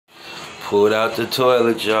pulled out the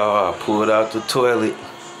toilet, y'all. I pulled out the toilet.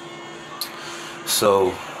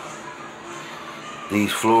 So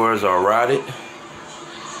these floors are rotted,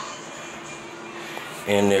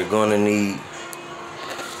 and they're gonna need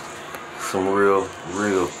some real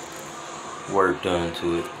work done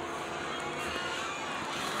to it.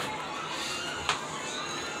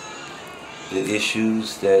 The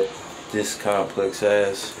issues that this complex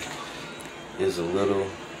has is a little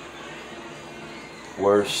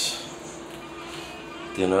worse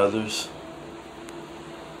than others,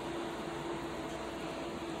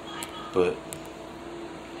 but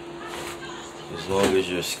as long as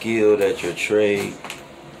you're skilled at your trade,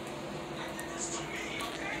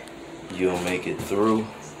 you'll make it through.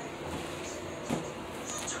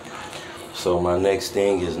 So my next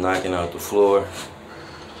thing is knocking out the floor,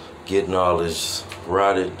 getting all this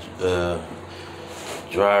rotted,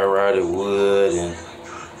 dry rotted wood and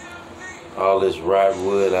all this rot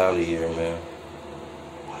wood out of here, man.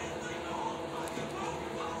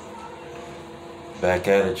 Back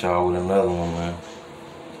at it, y'all, with another one, man.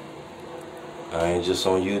 I ain't just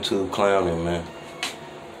on YouTube clowning, man.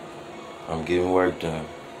 I'm getting work done.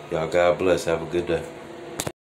 Y'all, God bless. Have a good day.